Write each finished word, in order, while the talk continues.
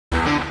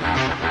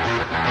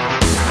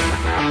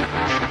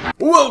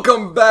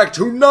Welcome back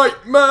to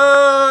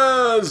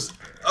Nightmares!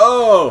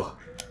 Oh,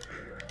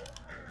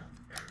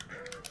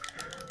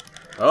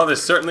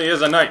 this certainly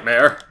is a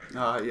nightmare.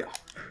 Yeah.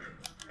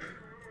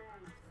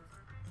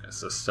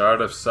 It's the start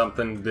of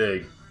something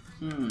big.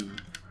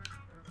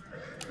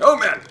 Oh,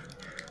 man!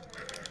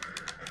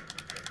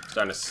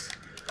 Starting to...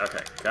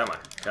 Okay, come on,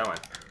 come on,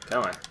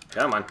 come on,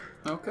 come on.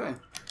 Okay.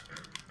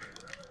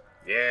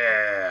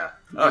 Yeah!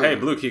 Oh, hey,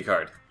 blue key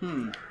card.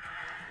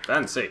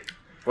 Fancy.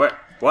 What?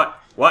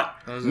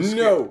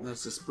 No!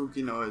 That's a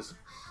spooky noise.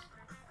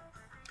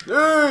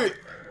 Hey!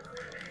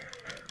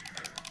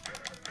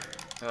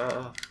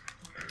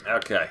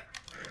 Okay.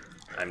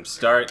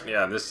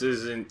 Yeah, this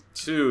isn't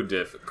too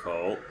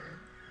difficult.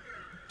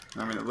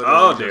 I mean, it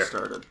literally just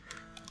started.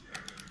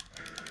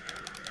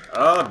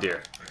 Oh,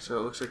 dear. So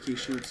it looks like he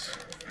shoots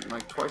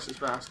like twice as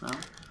fast now.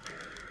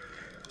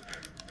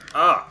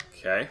 Oh,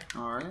 okay.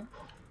 Alright.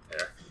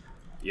 There.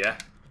 Yeah.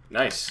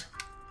 Nice.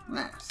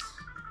 Nice.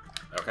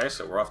 Okay,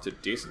 so we're off to a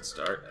decent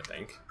start, I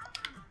think.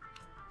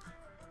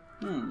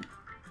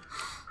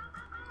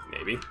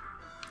 Maybe.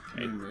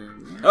 Okay.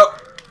 Oh!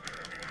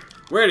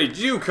 Where did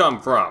you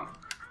come from?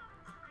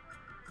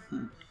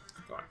 Come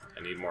on,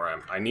 I need more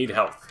I need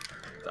health.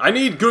 I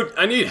need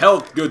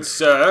health, good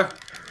sir.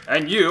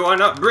 And you are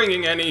not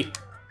bringing any.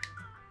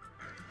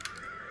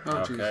 Oh,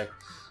 okay. geez.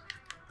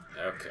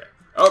 Okay.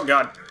 Oh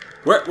god.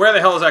 Where the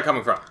hell is that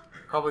coming from?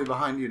 Probably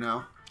behind you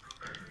now.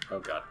 Oh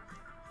god.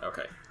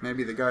 Okay.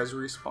 Maybe the guys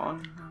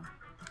respawn?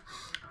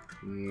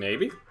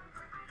 Maybe.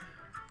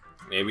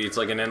 Maybe it's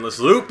like an endless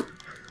loop.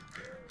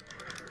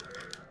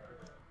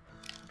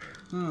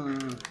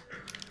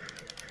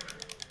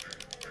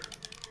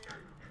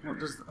 What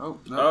does... Oh,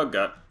 no. Oh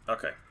god.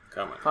 Okay.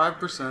 Come on.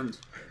 5%.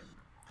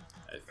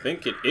 I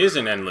think it is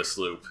an endless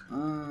loop.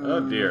 Oh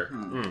dear.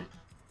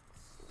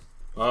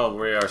 Well,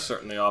 we are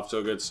certainly off to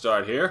a good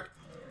start here.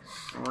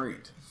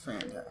 Great.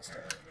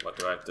 Fantastic. What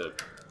do I have to...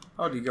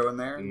 Oh, do you go in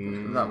there?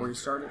 Is that where you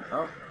started?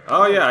 Oh.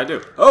 Oh yeah, I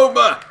do. Oh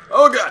my!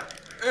 Oh god!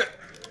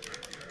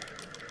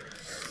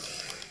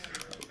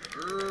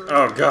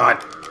 Oh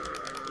god!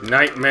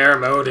 Nightmare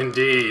mode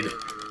indeed.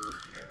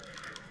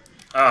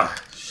 Ah,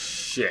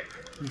 shit.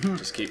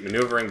 Just keep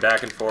maneuvering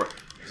back and forth.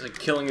 He's like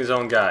killing his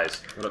own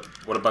guys.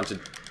 What a bunch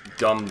of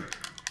dumb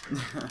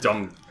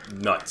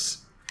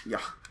nuts. Yeah.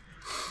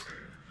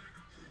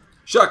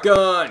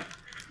 Shotgun!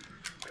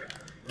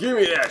 Give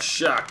me that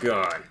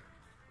shotgun.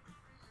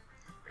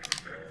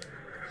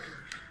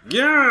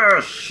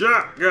 Yeah,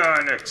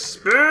 shotgun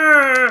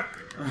expert.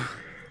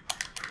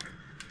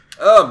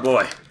 Oh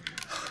boy.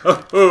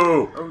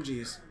 Oh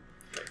jeez.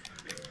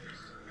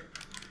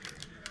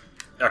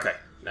 Okay.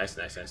 Nice.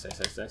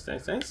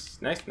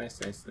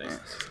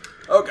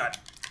 Oh god.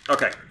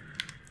 Okay.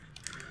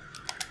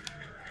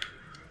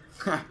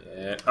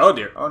 Yeah. Oh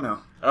dear. Oh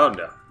no. Oh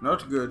no.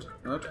 Not good.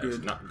 Not That's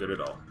good. not good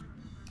at all.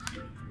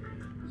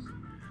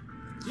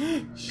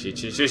 Shit.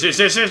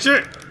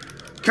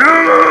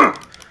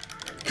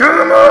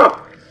 Come on!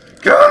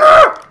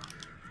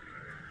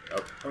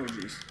 Oh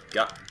jeez.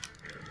 Got.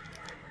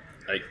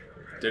 I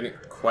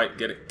didn't quite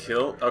get it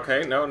killed.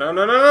 Okay, no.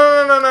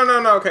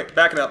 Okay,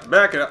 back it up.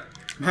 Back it up.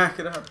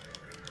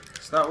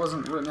 So that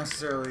wasn't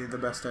necessarily the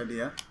best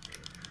idea.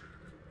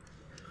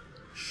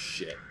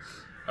 Shit.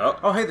 Oh.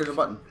 Oh, hey, there's a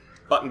button.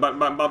 Button.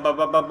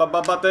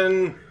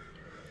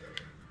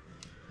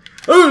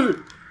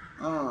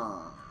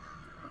 Oh.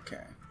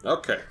 Okay.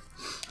 Okay.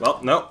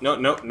 Well,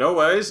 no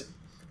ways.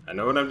 I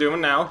know what I'm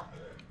doing now.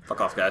 Fuck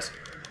off, guys.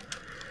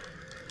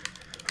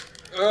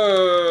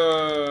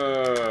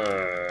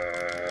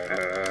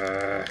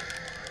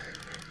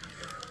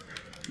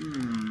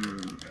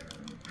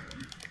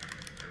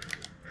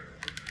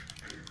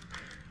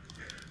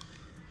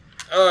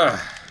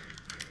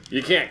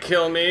 You can't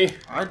kill me.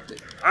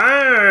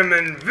 I'm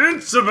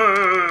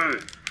invincible.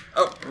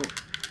 Oh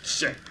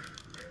shit.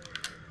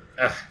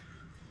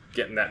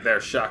 Getting that there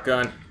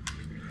shotgun.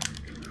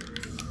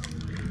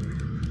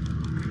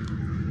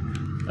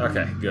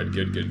 Okay, good.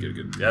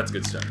 That's a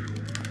good start.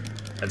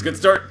 That's a good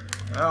start.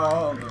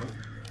 Oh no.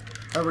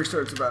 Every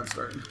start's a bad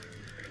start.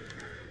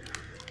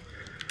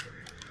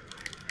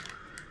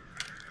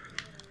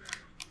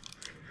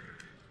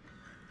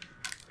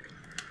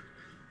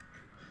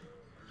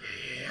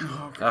 Yeah.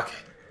 Okay.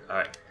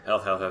 Alright.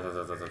 Health. Oh,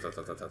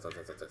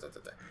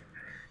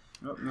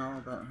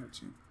 no, that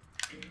hurts you.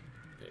 Okay,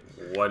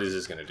 what is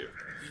this gonna do?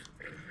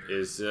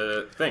 It's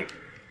a thing.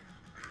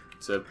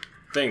 It's a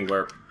thing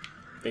where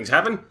things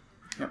happen?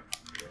 Yep.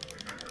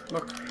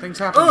 Look, things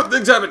happen. Oh,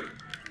 things happen!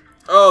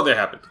 Oh, they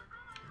happened.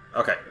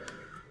 Okay.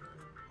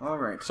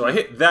 Alright. So I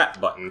hit that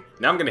button.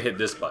 Now I'm gonna hit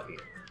this button.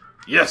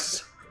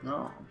 Yes!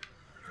 No.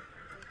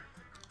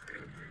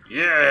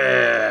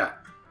 Yeah!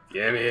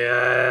 Give me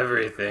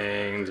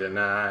everything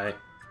tonight.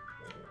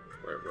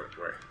 Where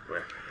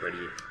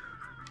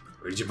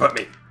did you put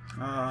me?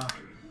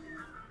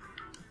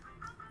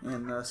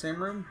 In the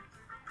same room?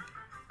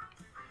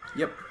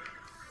 Yep.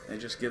 It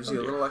just gives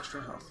you a little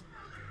extra health.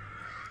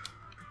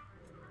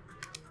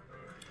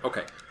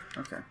 Okay.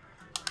 Okay.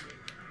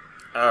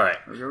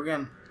 Alright. Here we go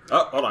again.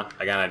 Oh, hold on.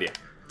 I got an idea.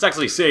 Let's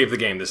actually save the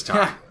game this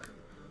time.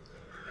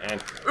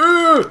 And...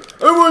 I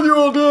want you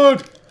all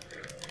dead!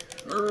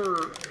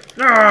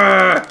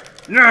 Nah!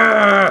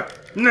 Nah!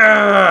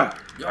 Nah!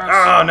 Yes.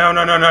 Oh, no,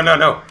 no, no, no, no,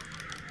 no!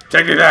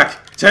 Take me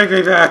back! Take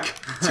me back!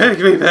 Take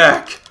me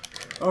back!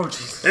 Oh,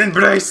 Jesus.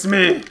 Embrace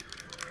me!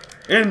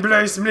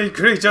 Embrace me,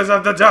 creatures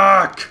of the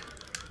dark!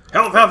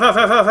 Health, health, health,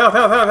 health, health, health,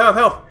 health, health, health,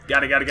 health!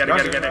 Got it, got it, got it,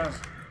 got it, got it.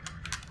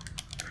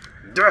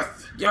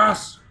 Death!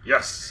 Yes!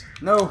 Yes!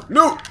 No!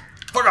 No!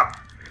 Fuck off!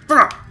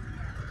 Fuck off!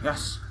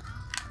 Yes!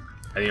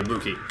 I need a blue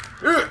key.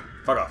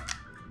 Fuck off.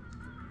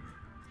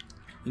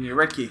 You need a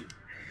red key.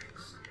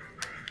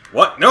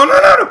 What? No, no,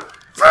 no, no!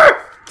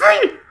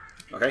 Free!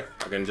 Okay,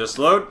 I can just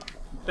load.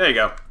 There you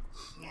go.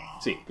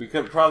 See, we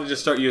could probably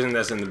just start using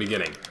this in the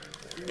beginning.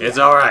 It's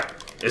alright.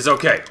 It's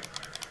okay.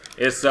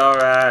 It's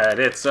alright.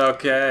 It's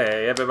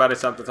okay. Everybody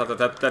something something.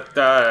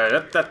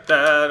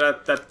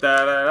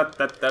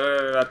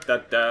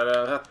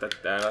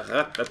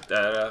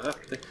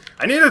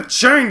 I need a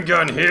chain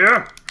gun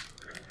here.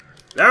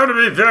 That would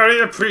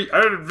be I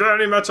would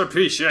very much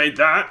appreciate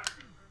that.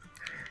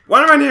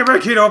 Why do I need a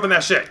red key to open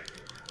that shit?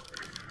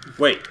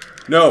 Wait.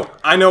 No,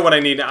 I know what I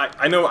need.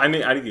 I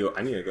need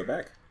to go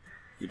back.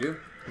 You do?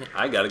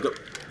 I gotta go.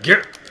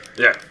 Get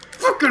that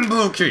fucking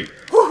blue key.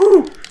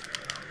 Woohoo!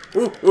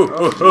 Ooh, ooh,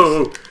 ooh,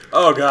 ooh.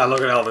 Oh god,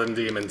 look at all them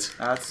demons.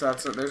 There's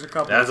a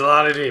couple. That's a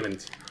lot of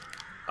demons.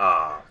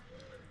 Ah.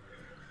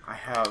 I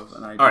have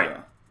an idea. Alright.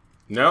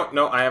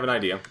 No, I have an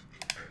idea.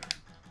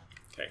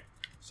 Okay.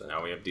 So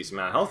now we have a decent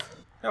amount of health.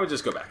 Now we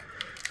just go back.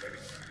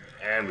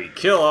 And we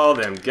kill all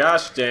them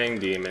gosh dang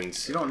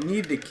demons. You don't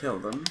need to kill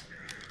them.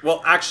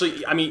 Well,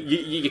 actually, I mean,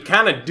 you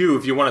kind of do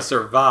if you want to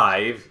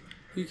survive.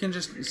 You can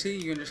just,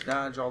 you can just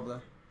dodge all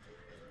the...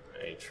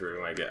 Ain't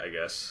true, I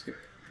guess.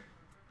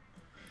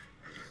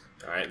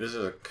 Alright, this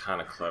is a kind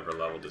of clever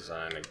level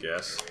design, I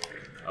guess.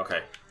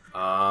 Okay.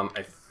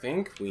 I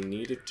think we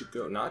needed to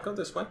go... Not go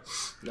this way.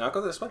 Not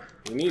go this way.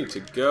 We needed to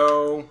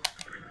go...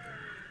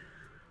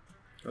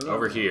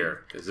 over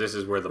here. Because this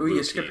is where the blue you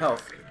key... skip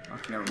health.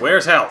 Okay, never mind.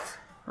 Where's health?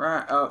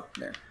 Right, oh,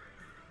 there.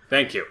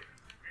 Thank you.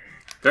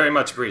 Very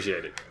much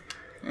appreciated.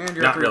 And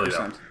you're Not 3%. really,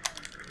 though.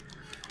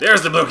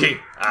 There's the blue key!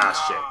 Ah,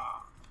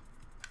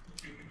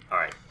 shit.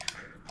 Alright.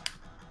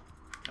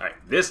 Alright,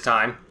 this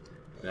time,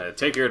 I'm gonna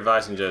take your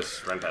advice and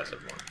just run past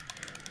everyone.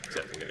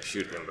 Except I'm gonna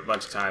shoot him a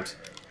bunch of times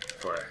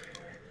before I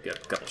get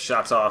a couple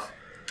shots off.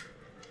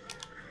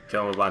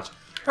 Kill him a bunch.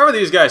 How are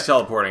these guys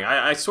teleporting?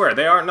 I swear,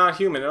 they are not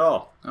human at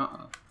all.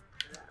 Uh-uh.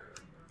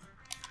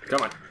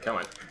 Come on, come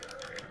on.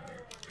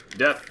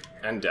 Death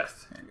and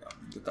death. There you go.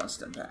 Get that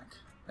stim pack.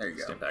 There you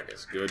go. Stim pack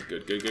is good,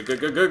 good, good, good, good,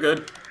 good, good,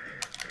 good.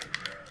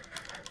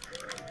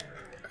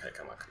 Okay,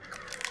 come on, come on, come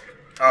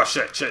on. Oh,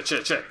 shit, shit,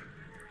 shit, shit.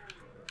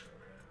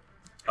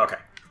 Okay.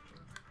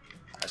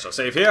 I shall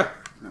save here.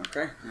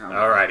 Okay. Now.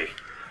 Alrighty.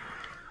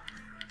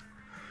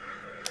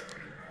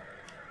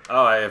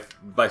 Oh,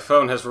 my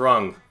phone has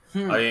rung. I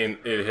mean,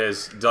 it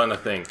has done a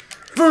thing.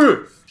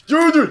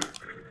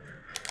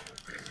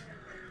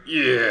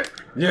 Yeah.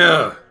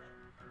 Yeah.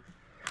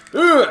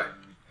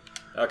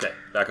 Okay,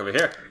 back over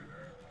here.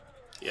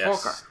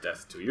 Yes, Okay.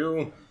 death to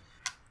you.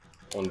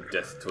 And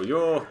death to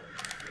you.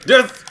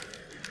 Death!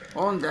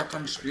 On that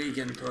I'm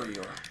speaking to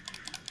you.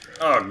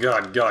 Oh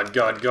god, god,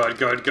 god, god,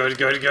 god, god,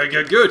 god, god,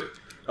 god, good.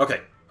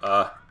 Okay,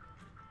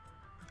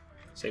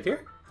 save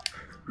here?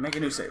 Make a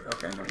new save.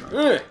 Okay, never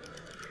mind.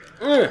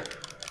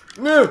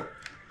 No!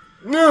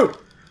 No!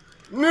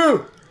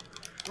 No!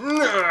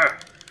 No!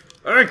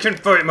 I can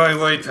fight my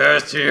way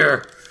past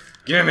here.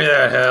 Give me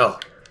that hell.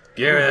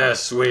 Give me that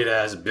sweet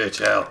ass bitch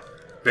hell.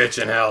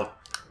 Bitch and hell.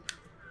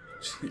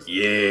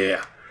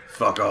 Yeah.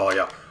 Fuck all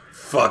y'all.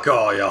 Fuck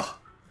all y'all.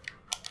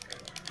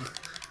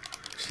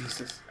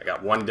 Jesus. I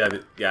got one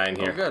dead guy in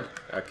here. Oh, good.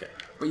 Okay.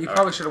 But you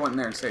probably should have went in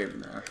there and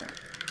saved there. Okay.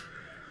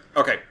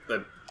 Okay.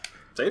 Then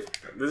save.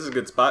 This is a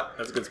good spot.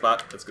 That's a good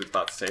spot. That's a good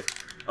spot to save.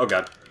 Oh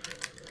god.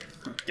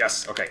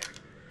 Yes. Okay.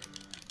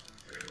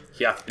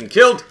 He hath been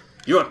killed.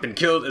 You have been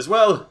killed as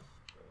well.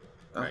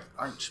 Alright.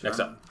 Next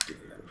up.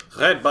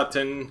 Red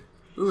button.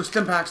 Ooh,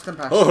 stim packs, stim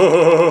packs.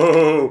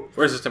 Oh!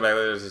 Where's the stim pack?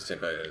 There's the stim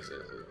pack.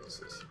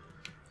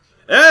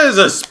 There's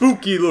a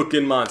spooky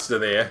looking monster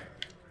there.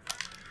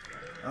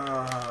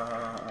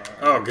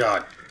 Oh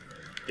god.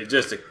 It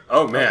just...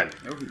 Oh man.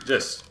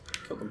 Just...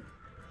 Killed him.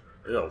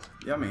 Ew.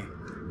 Yummy.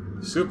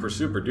 Super,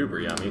 super duper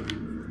yummy.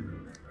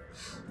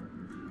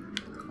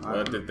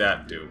 What did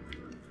that do?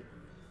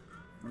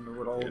 Wonder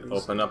what all Did it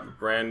these... open up a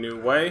brand new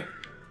way?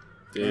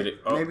 Did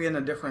it... Oh. Maybe in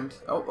a different...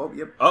 Oh,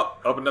 yep. Oh,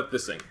 opened up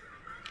this thing.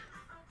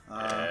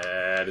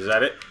 And is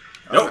that it?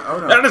 Oh,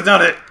 Nope, no. That is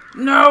not it!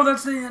 No,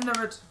 that's the end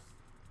of it.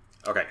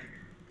 Okay.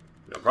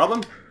 No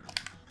problem.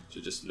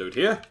 Should just loot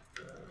here.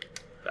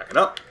 Back it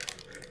up.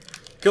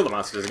 Kill the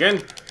monsters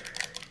again.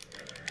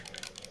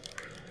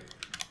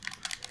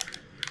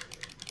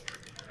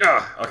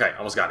 Ah, okay,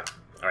 almost got it.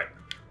 Alright.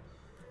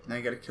 Now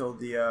you gotta kill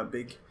the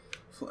big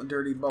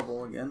dirty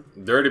bubble again.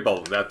 Dirty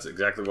bubble, that's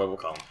exactly what we'll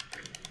call him.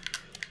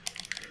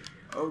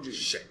 Oh, geez.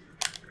 Shit.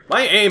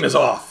 My aim is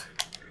off.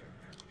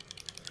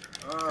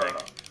 Okay.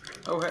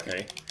 Oh, hey.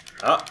 Okay.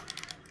 Oh.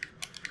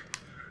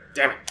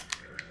 Damn it.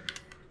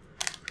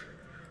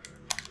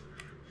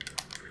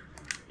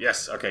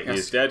 Yes, okay, he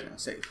is dead.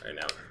 Save. Right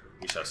now,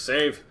 we shall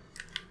save.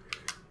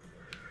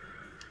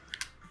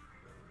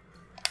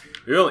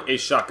 We only 8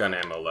 shotgun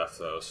ammo left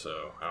though,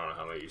 so I don't know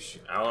how many.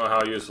 I don't know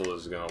how useful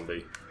this is gonna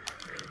be.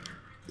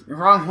 You're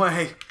wrong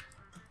way.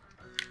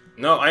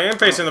 No, I am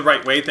facing the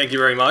right way. Thank you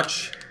very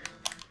much.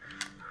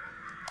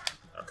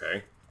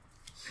 Okay.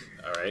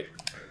 All right.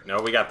 No,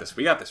 we got this.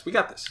 We got this. We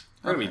got this.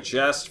 We're gonna be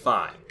just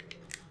fine.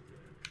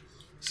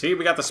 See,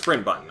 we got the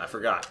sprint button. I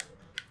forgot.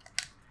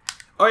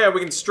 Oh yeah,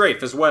 we can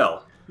strafe as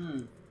well.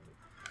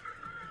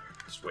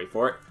 Just wait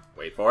for it.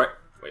 Wait for it.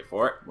 Wait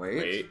for it.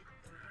 Wait.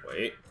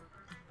 Wait.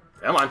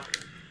 Come on.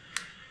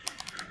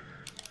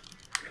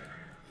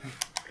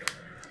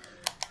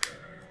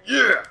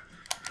 Yeah!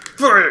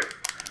 Fuck it!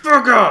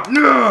 Fuck off!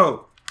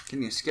 No!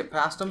 Can you skip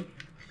past him?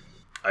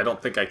 I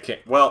don't think I can.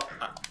 Well,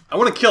 I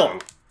want to kill him.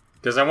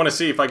 Because I want to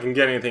see if I can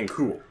get anything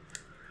cool.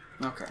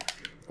 Okay.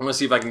 I want to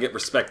see if I can get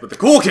respect with the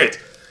cool kid!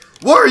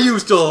 Why are you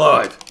still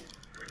alive?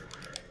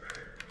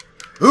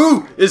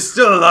 Who is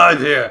still alive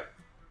here?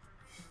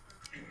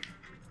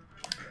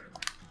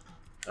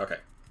 Okay.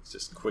 Let's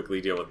just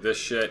quickly deal with this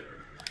shit.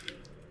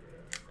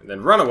 And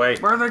then run away.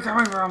 Where are they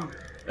coming from?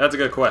 That's a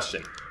good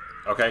question.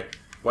 Okay.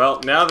 Well,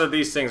 now that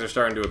these things are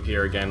starting to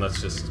appear again,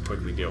 let's just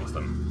quickly deal with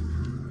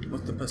them.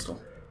 With the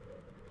pistol.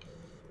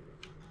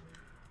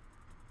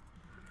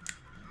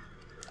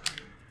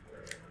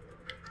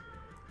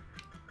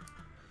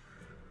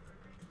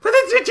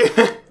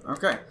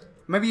 Okay.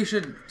 Maybe you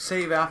should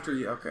save after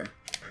you. Okay.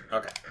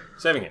 Okay.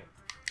 Saving it.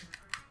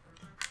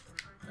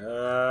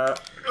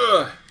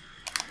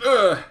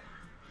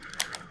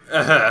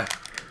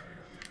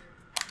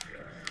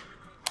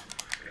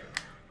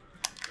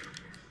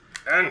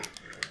 And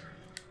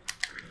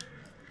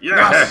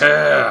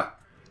yeah,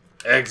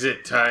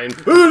 exit time.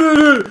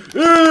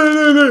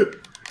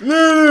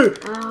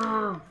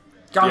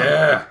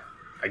 Yeah,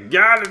 I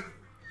got it.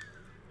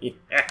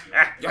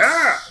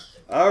 Yes.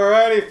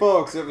 Alrighty,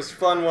 folks. It was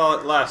fun while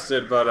it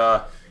lasted, but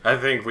I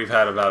think we've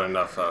had about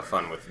enough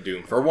fun with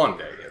Doom for one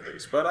day at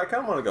least. But I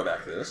kind of want to go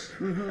back to this.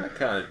 I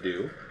kind of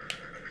do.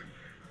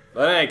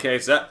 But in any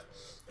case,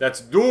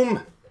 that's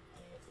Doom.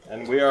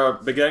 And we are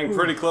getting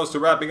pretty close to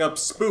wrapping up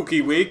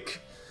Spooky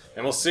Week.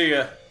 And we'll see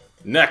you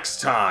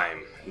next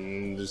time.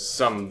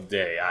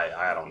 Someday.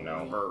 I don't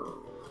know.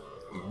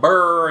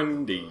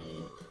 Burn-indeed.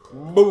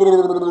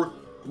 Vote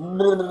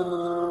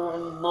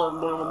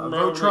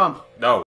Trump. No.